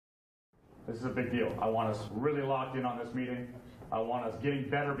This is a big deal. I want us really locked in on this meeting. I want us getting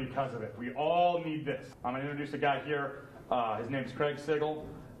better because of it. We all need this. I'm going to introduce a guy here. His name's Craig Sigl.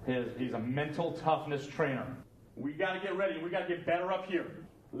 He's a mental toughness trainer. We got to get ready. We got to get better up here.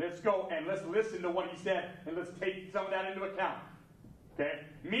 Let's go and let's listen to what he said and let's take some of that into account. Okay?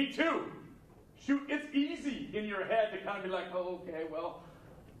 Me too. Shoot, it's easy in your head to kind of be like, oh, okay, well,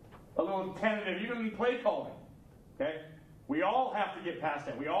 a little tentative, even in play calling. Okay? We all have to get past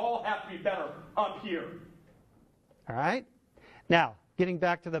that. We all have to be better up here. All right? Now, getting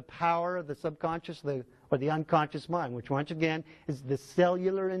back to the power of the subconscious or the unconscious mind, which once again is the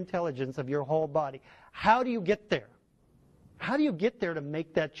cellular intelligence of your whole body. How do you get there? How do you get there to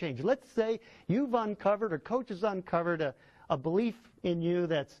make that change? Let's say you've uncovered, or coach has uncovered, a belief in you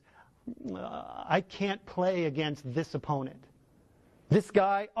that's, I can't play against this opponent. This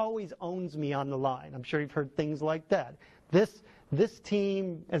guy always owns me on the line. I'm sure you've heard things like that. This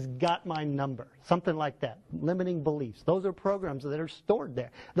team has got my number. Something like that. Limiting beliefs. Those are programs that are stored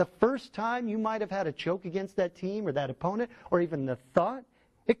there. The first time you might have had a choke against that team or that opponent, or even the thought,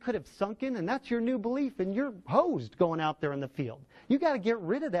 it could have sunk in, and that's your new belief, and you're hosed going out there in the field. You got to get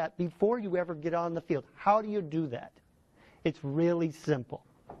rid of that before you ever get on the field. How do you do that? It's really simple.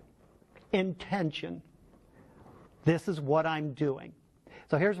 Intention. This is what I'm doing.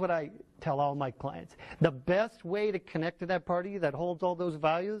 So here's what I tell all my clients. The best way to connect to that part of you that holds all those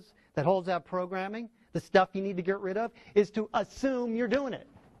values, that holds that programming, the stuff you need to get rid of, is to assume you're doing it.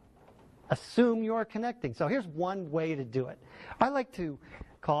 Assume you're connecting. So here's one way to do it. I like to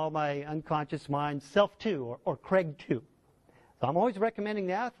call my unconscious mind Self 2 or Craig 2. So I'm always recommending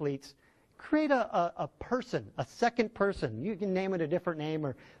the athletes create a person, a second person. You can name it a different name,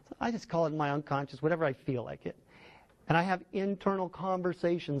 or I just call it my unconscious, whatever I feel like it. And I have internal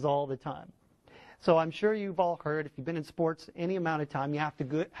conversations all the time. So I'm sure you've all heard, if you've been in sports any amount of time, you have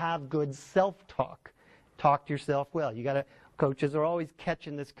to have good self-talk. Talk to yourself well. Coaches are always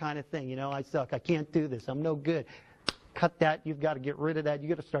catching this kind of thing. You know, I suck. I can't do this. I'm no good. Cut that. You've got to get rid of that. You've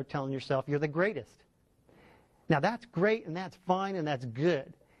got to start telling yourself you're the greatest. Now, that's great, and that's fine, and that's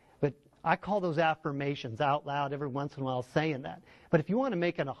good. But I call those affirmations out loud every once in a while saying that. But if you want to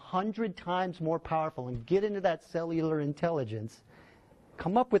make it 100 times more powerful and get into that cellular intelligence,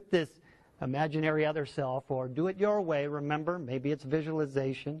 come up with this imaginary other self, or do it your way. Remember, maybe it's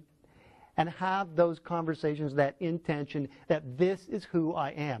visualization. And have those conversations, that intention, that this is who I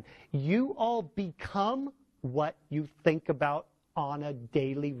am. You all become what you think about on a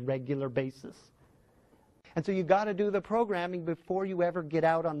daily, regular basis. And so you got to do the programming before you ever get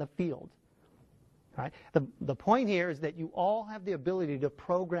out on the field. Right? The point here is that you all have the ability to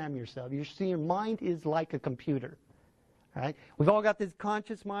program yourself. You see, your mind is like a computer. Right? We've all got this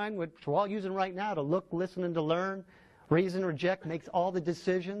conscious mind, which we're all using right now to look, listen, and to learn. Reason, reject, makes all the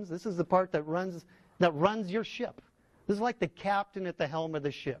decisions. This is the part that runs your ship. This is like the captain at the helm of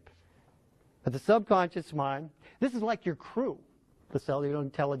the ship. But the subconscious mind, this is like your crew, the cellular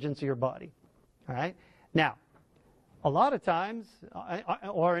intelligence of your body. All right? Now, a lot of times,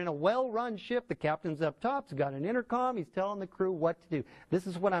 or in a well-run ship, the captain's up top, he's got an intercom, he's telling the crew what to do. This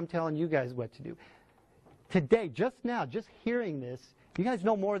is what I'm telling you guys what to do. Today, just now, just hearing this, you guys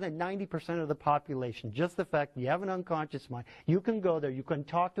know more than 90% of the population. Just the fact that you have an unconscious mind. You can go there, you can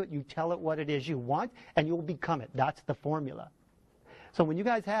talk to it, you tell it what it is you want, and you'll become it. That's the formula. So when you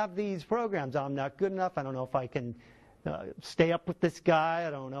guys have these programs, I'm not good enough, I don't know if I can stay up with this guy, I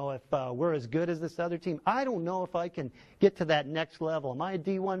don't know if we're as good as this other team, I don't know if I can get to that next level. Am I a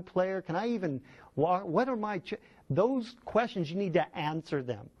D1 player? Can I even walk? What are my... Those questions, you need to answer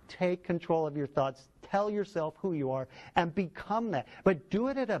them. Take control of your thoughts. Tell yourself who you are and become that. But do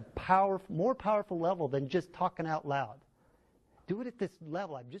it at a more powerful level than just talking out loud. Do it at this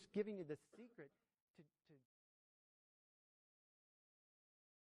level. I'm just giving you the secret.